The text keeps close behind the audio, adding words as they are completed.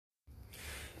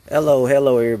Hello,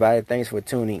 everybody. Thanks for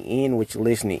tuning in with your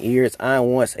listening ears. I'm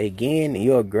once again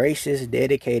your gracious,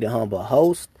 dedicated, humble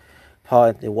host, Paul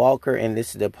Anthony Walker, and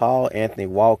this is the Paul Anthony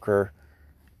Walker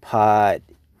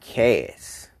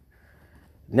podcast.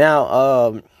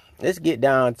 Now, let's get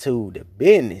down to the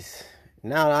business.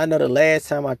 Now, I know the last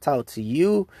time I talked to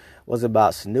you was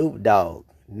about Snoop Dogg.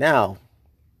 Now,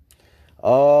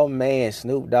 oh man,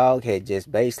 Snoop Dogg had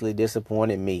just basically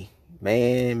disappointed me.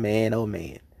 Man, oh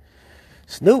man.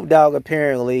 Snoop Dogg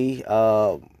apparently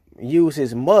used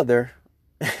his mother.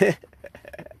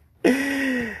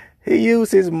 He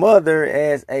used his mother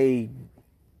as a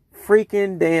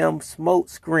freaking damn smoke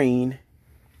screen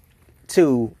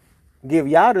to give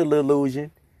y'all the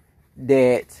illusion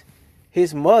that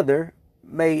his mother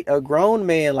made a grown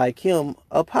man like him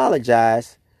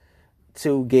apologize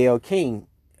to Gayle King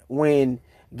when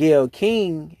Gayle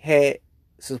King had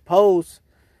supposed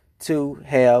to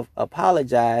have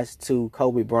apologized to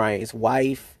Kobe Bryant's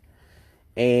wife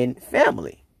and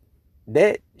family.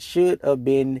 That should have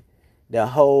been the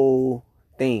whole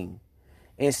thing.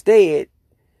 Instead,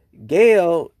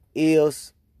 Gayle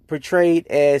is portrayed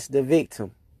as the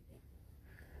victim.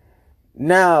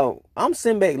 Now, I'm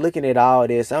sitting back looking at all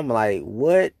this. I'm like,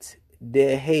 what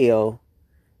the hell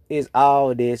is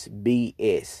all this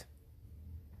BS?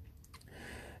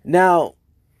 Now,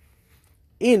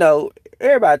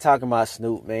 everybody talking about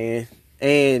Snoop, man.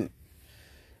 And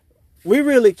we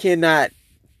really cannot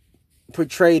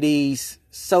portray these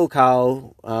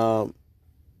so-called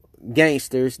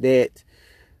gangsters that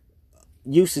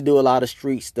used to do a lot of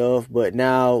street stuff, but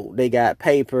now they got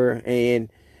paper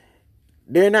and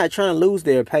they're not trying to lose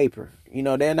their paper.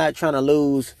 They're not trying to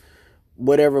lose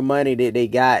whatever money that they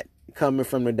got coming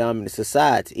from the dominant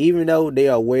society, even though they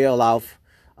are well off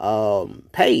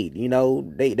paid.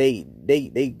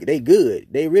 They good.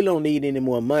 They really don't need any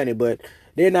more money, but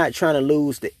they're not trying to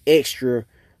lose the extra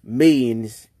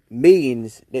millions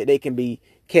that they can be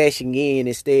cashing in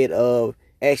instead of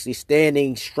actually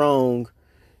standing strong,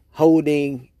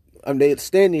 they're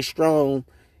standing strong,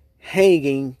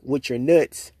 hanging with your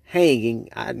nuts hanging.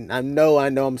 I know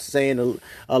I'm saying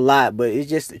a lot, but it's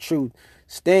just the truth.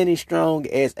 Standing strong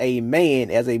as a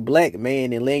man, as a black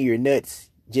man, and letting your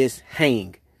nuts just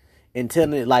hang and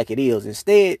telling it like it is.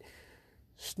 Instead,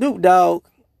 Snoop Dogg,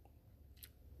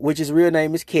 which his real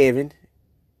name is Kevin,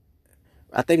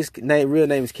 I think his real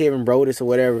name is Kevin Brodus or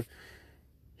whatever,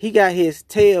 he got his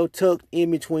tail tucked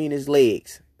in between his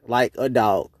legs like a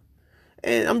dog.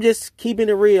 And I'm just keeping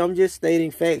it real. I'm just stating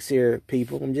facts here,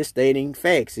 people. I'm just stating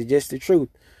facts. It's just the truth.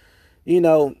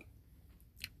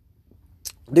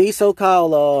 These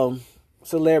so-called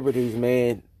celebrities,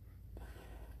 man,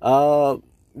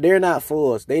 they're not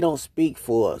for us. They don't speak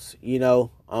for us. We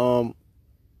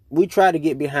try to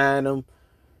get behind them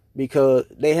because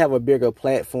they have a bigger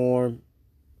platform,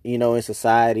 in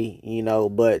society,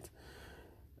 but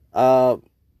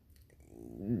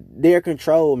they're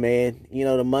controlled, man.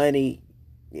 The money,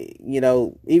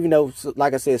 even though,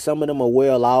 like I said, some of them are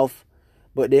well off,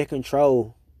 but they're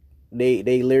controlled. They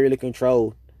literally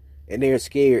controlled, and they're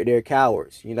scared. They're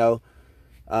cowards,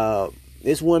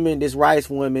 this Rice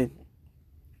woman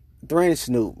threatened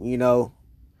Snoop, and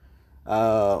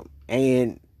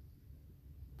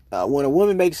when a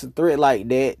woman makes a threat like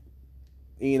that,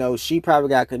 she probably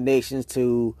got connections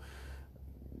to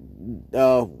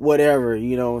whatever,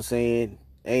 what I'm saying.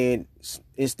 And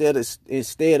instead of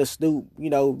Snoop,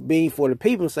 being for the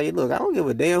people and say, look, I don't give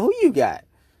a damn who you got.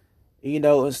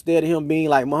 Instead of him being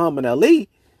like Muhammad Ali,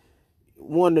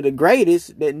 one of the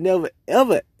greatest that never,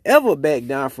 ever backed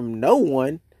down from no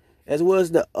one, as well as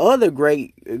the other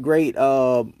great,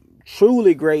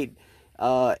 truly great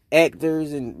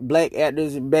actors and black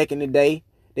actors back in the day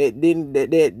that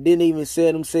didn't even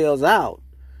sell themselves out.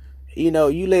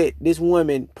 You let this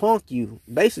woman punk you.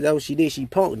 Basically, that's what she did. She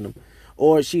punked them.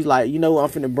 Or she's like, I'm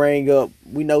finna bring up,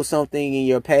 we know something in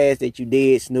your past that you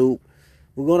did, Snoop.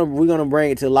 We're gonna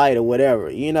bring it to light or whatever.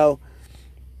 It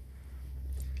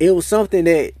was something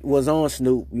that was on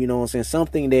Snoop,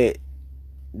 something that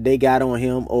they got on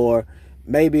him, or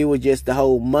maybe it was just the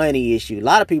whole money issue. A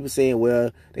lot of people saying,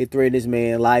 well, they threatened this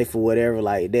man's life or whatever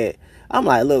like that. I'm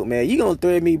like, look, man, you gonna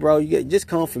threaten me, bro? Just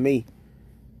come for me.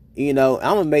 I'm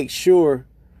gonna make sure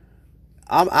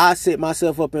I set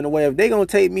myself up in a way. If they gonna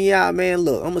take me out, man,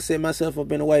 look, I'm gonna set myself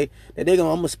up in a way that I'm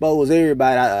gonna expose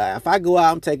everybody. If I go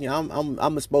out,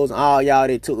 I'm exposing all y'all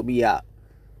that took me out.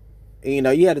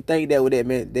 You have to think that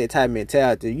with that type of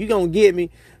mentality. You gonna get me?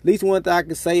 At least one thing I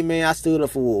can say, man, I stood up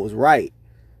for what was right.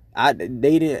 I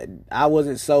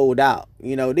wasn't sold out.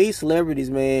 These celebrities,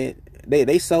 man,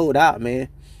 they sold out, man.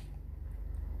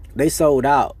 They sold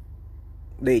out.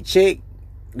 They check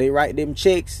They write them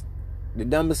checks. The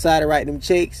dumb decided to write them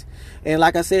checks. And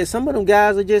like I said, some of them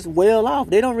guys are just well off.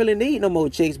 They don't really need no more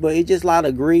checks, but it's just a lot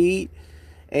of greed.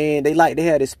 And they like to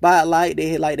have the spotlight.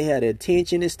 They like to have the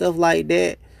attention and stuff like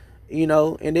that. You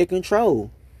know, and they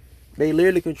control. They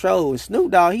literally control. And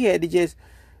Snoop Dogg, he had to just,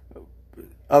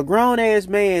 a grown ass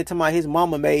man to his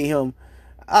mama made him.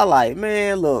 I like,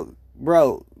 man, look,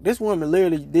 bro, this woman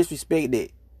literally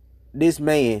disrespected this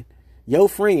man, your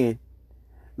friend,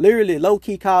 literally low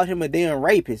key called him a damn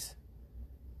rapist.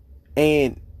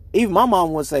 And even my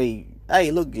mom would say,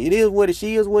 hey, look, it is what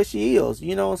she is.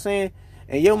 You know what I'm saying?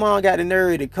 And your mom got the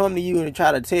nerve to come to you and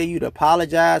try to tell you to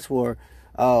apologize for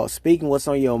speaking what's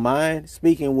on your mind,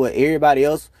 speaking what everybody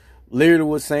else literally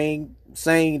was saying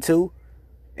too.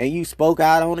 And you spoke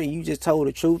out on it. You just told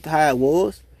the truth how it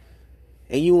was.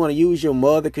 And you want to use your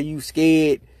mother because you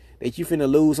scared that you finna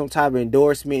lose some type of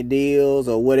endorsement deals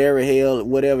or whatever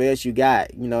else you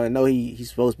got. You know, I know he's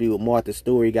supposed to be with Martha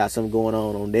Stewart. He got something going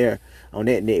on that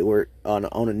network, on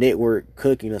the network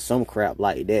cooking or some crap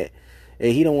like that.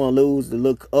 And he don't want to lose the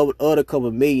look of other couple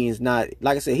of millions. Not,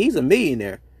 like I said, he's a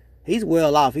millionaire. He's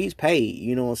well off. He's paid.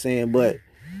 You know what I'm saying? But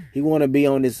he want to be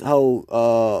on this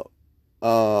whole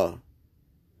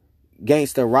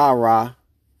gangster rah-rah.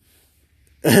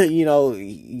 You know,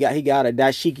 he got a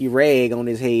dashiki rag on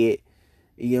his head.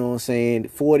 You know what I'm saying?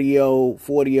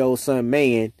 40-year-old son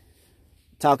man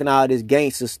talking all this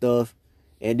gangster stuff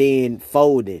and then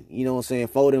folding. You know what I'm saying?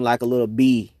 Folding like a little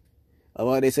bee. Or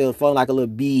what they say, folding like a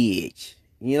little bitch.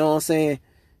 You know what I'm saying?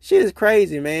 Shit is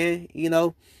crazy, man. You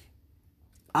know,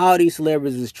 all these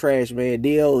celebrities is trash, man.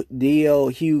 D.L.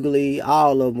 Hughley,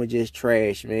 all of them are just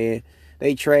trash, man.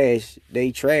 They trash.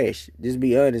 Just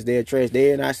be honest, they're trash.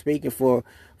 They're not speaking for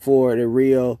the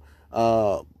real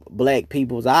black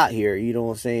peoples out here. You know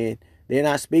what I'm saying? They're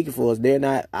not speaking for us. They're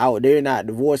not out. They're not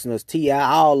divorcing us. T.I.,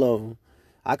 all of them.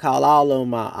 I call all of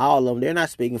them out. All of them. They're not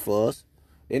speaking for us.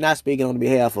 They're not speaking on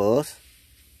behalf of us.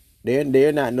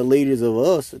 They're not the leaders of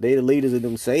us. They're the leaders of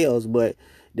themselves. But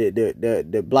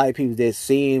the black people that's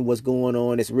seeing what's going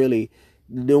on, that's really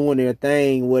doing their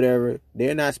thing, whatever,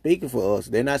 they're not speaking for us.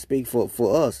 They're not speaking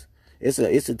for us. It's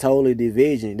a totally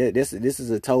division. This is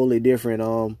a totally different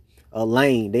a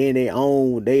lane. They in their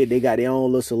own, they got their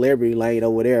own little celebrity lane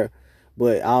over there.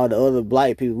 But all the other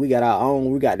black people, we got our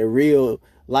own, we got the real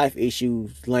life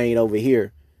issues lane over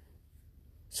here.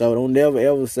 So don't never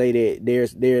ever say that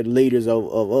they're leaders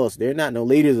of us. They're not no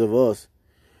leaders of us.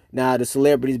 Now the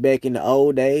celebrities back in the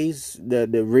old days, the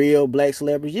real black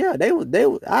celebrities, yeah, they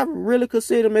I really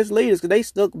consider them as leaders because they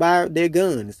stuck by their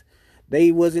guns.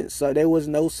 There was no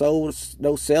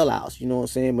sellouts. You know what I'm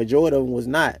saying? Majority of them was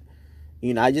not.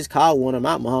 You know, I just called one of them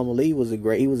out. Muhammad Ali was a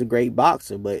great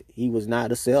boxer, but he was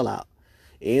not a sellout.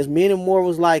 And there's many more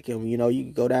was like him. You know, you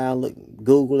can go down, look,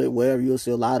 Google it, wherever, you'll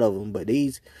see a lot of them. But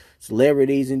these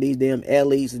celebrities and these damn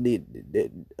elites,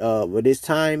 with this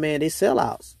time, man, they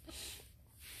sellouts.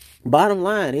 Bottom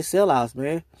line, they sellouts,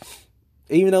 man.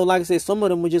 Even though, like I said, some of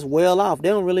them were just well off. They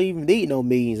don't really even need no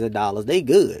millions of dollars. They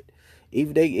good.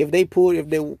 If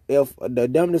the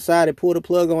dumb decided to pull the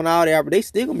plug on all that, they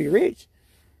still gonna be rich.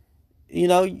 You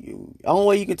know, only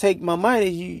way you can take my money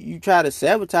is you try to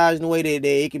sabotage in the way that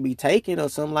it can be taken or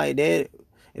something like that.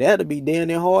 That'll be damn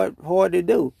near hard to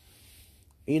do.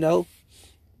 You know?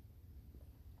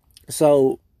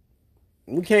 So,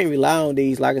 we can't rely on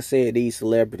these, like I said, these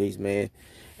celebrities, man.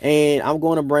 And I'm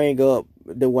going to bring up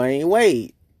Dwayne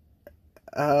Wade.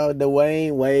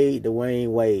 Dwayne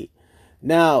Wade.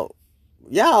 Now,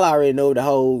 y'all already know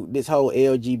this whole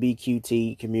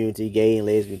LGBTQ community, gay and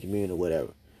lesbian community,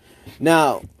 whatever.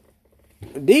 Now,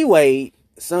 D Wade,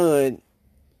 son,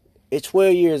 is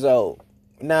 12 years old.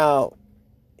 Now,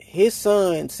 his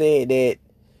son said that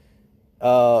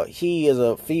he is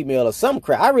a female or some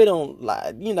crap. I really don't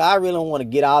want to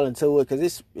get all into it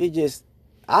because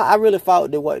I really fought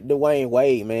Dwayne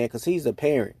Wade, man, because he's a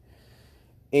parent.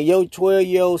 And your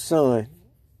 12-year-old son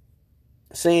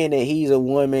saying that he's a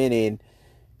woman and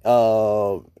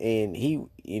Dwayne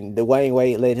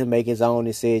Wade let him make his own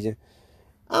decision.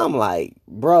 I'm like,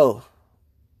 bro.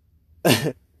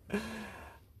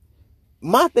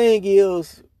 My thing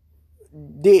is,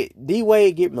 did D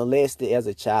Wade get molested as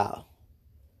a child?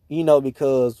 You know,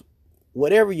 because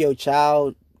whatever your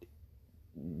child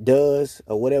does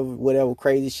or whatever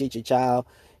crazy shit your child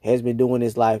has been doing in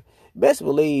his life, best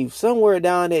believe somewhere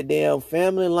down that damn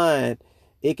family line,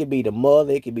 it could be the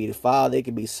mother, it could be the father, it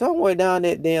could be somewhere down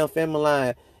that damn family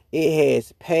line, it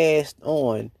has passed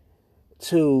on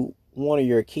to one of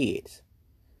your kids.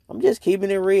 I'm just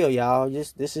keeping it real, y'all.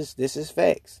 This is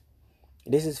facts.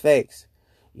 This is facts.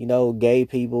 gay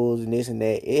peoples and this and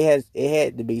that. It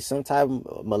had to be some type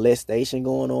of molestation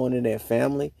going on in that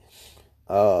family.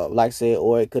 Like I said,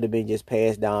 or it could have been just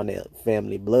passed down that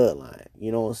family bloodline.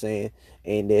 You know what I'm saying?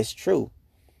 And that's true.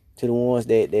 To the ones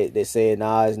that said,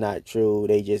 nah, it's not true.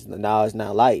 They just, nah, it's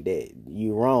not like that.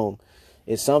 You wrong.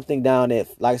 It's something down that,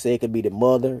 like I said, it could be the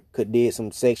mother could did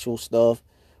some sexual stuff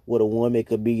with a woman. It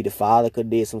could be the father could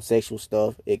did some sexual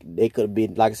stuff. They could have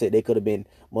been, like I said, they could have been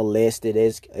molested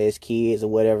as kids or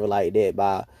whatever like that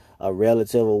by a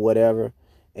relative or whatever.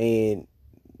 And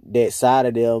that side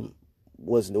of them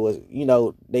was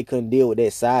they couldn't deal with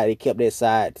that side. They kept that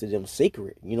side to them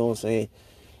secret. You know what I'm saying?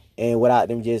 And without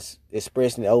them just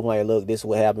expressing it open, like, look, this is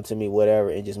what happened to me, whatever,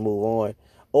 and just move on.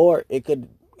 Or it could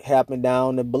happen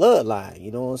down the bloodline.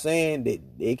 You know what I'm saying?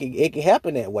 It can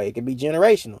happen that way. It can be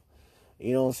generational.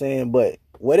 You know what I'm saying? But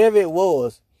whatever it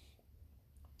was,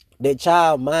 that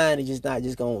child mind is just not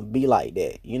just gonna be like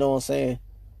that. You know what I'm saying?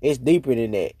 It's deeper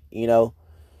than that.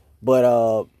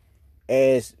 But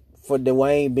as for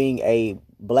Dwayne being a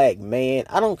black man,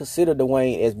 I don't consider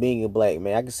Dwayne as being a black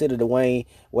man. I consider Dwayne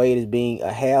Wade as being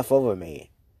a half of a man.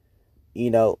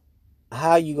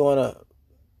 How you gonna,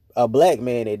 a black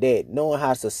man at that, knowing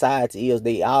how society is,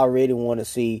 they already want to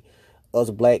see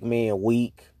us black men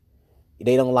weak.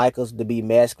 They don't like us to be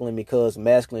masculine because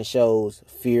masculine shows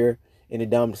fear in the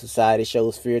dominant society. It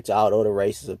shows fear to all other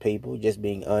races of people, just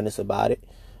being honest about it.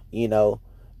 They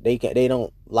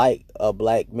don't like a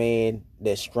black man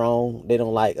that's strong. They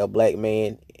don't like a black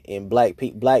man and black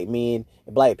men,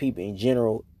 black people in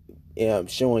general,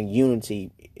 showing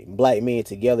unity. Black men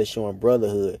together showing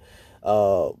brotherhood.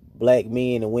 Black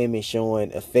men and women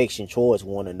showing affection towards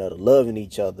one another, loving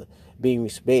each other, being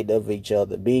respectful of each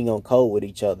other, being on code with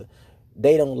each other.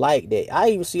 They don't like that. I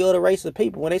even see other races of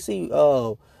people when they see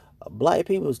black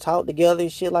people talk together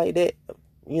and shit like that.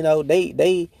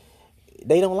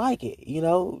 They don't like it.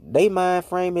 They mind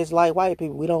frame is like white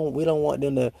people. We don't want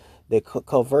them to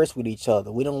converse with each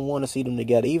other. We don't want to see them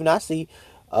together. Even I see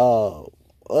other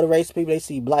race of people. They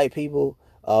see black people.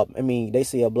 They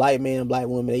see a black man and black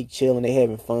woman. They chilling. They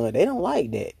having fun. They don't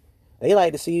like that. They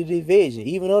like to see the division.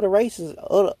 Even other races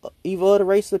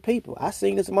of people. I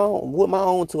seen this with my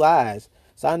own two eyes,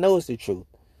 so I know it's the truth.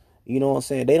 You know what I'm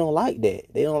saying? They don't like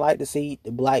that. They don't like to see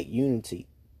the black unity.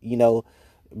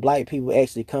 Black people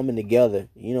actually coming together,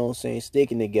 you know what I'm saying,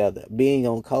 sticking together, being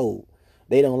on code.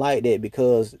 They don't like that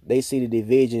because they see the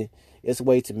division. It's a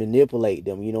way to manipulate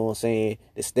them, you know what I'm saying,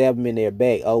 to stab them in their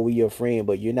back. Oh, we your friend,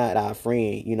 but you're not our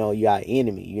friend. You're our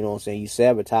enemy. You know what I'm saying? You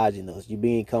sabotaging us. You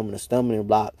becoming a stumbling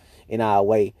block in our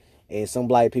way. And some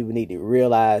black people need to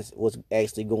realize what's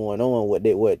actually going on, what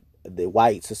the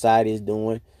white society is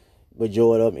doing.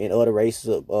 Majority of them and other races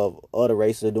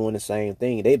are doing the same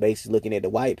thing. They basically looking at the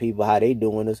white people, how they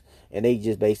doing us, and they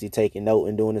just basically taking note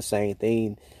and doing the same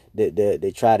thing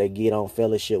that try to get on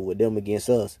fellowship with them against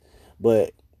us.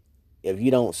 But if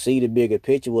you don't see the bigger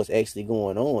picture, what's actually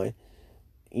going on,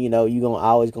 you're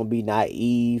always gonna be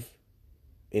naive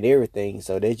and everything.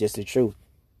 So that's just the truth.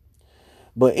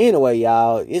 But anyway,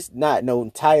 y'all, it's not no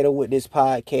title with this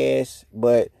podcast,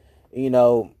 but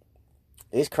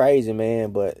it's crazy,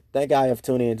 man. But thank y'all for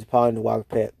tuning in to Paul and the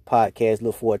Walker podcast.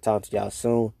 Look forward to talking to y'all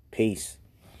soon. Peace.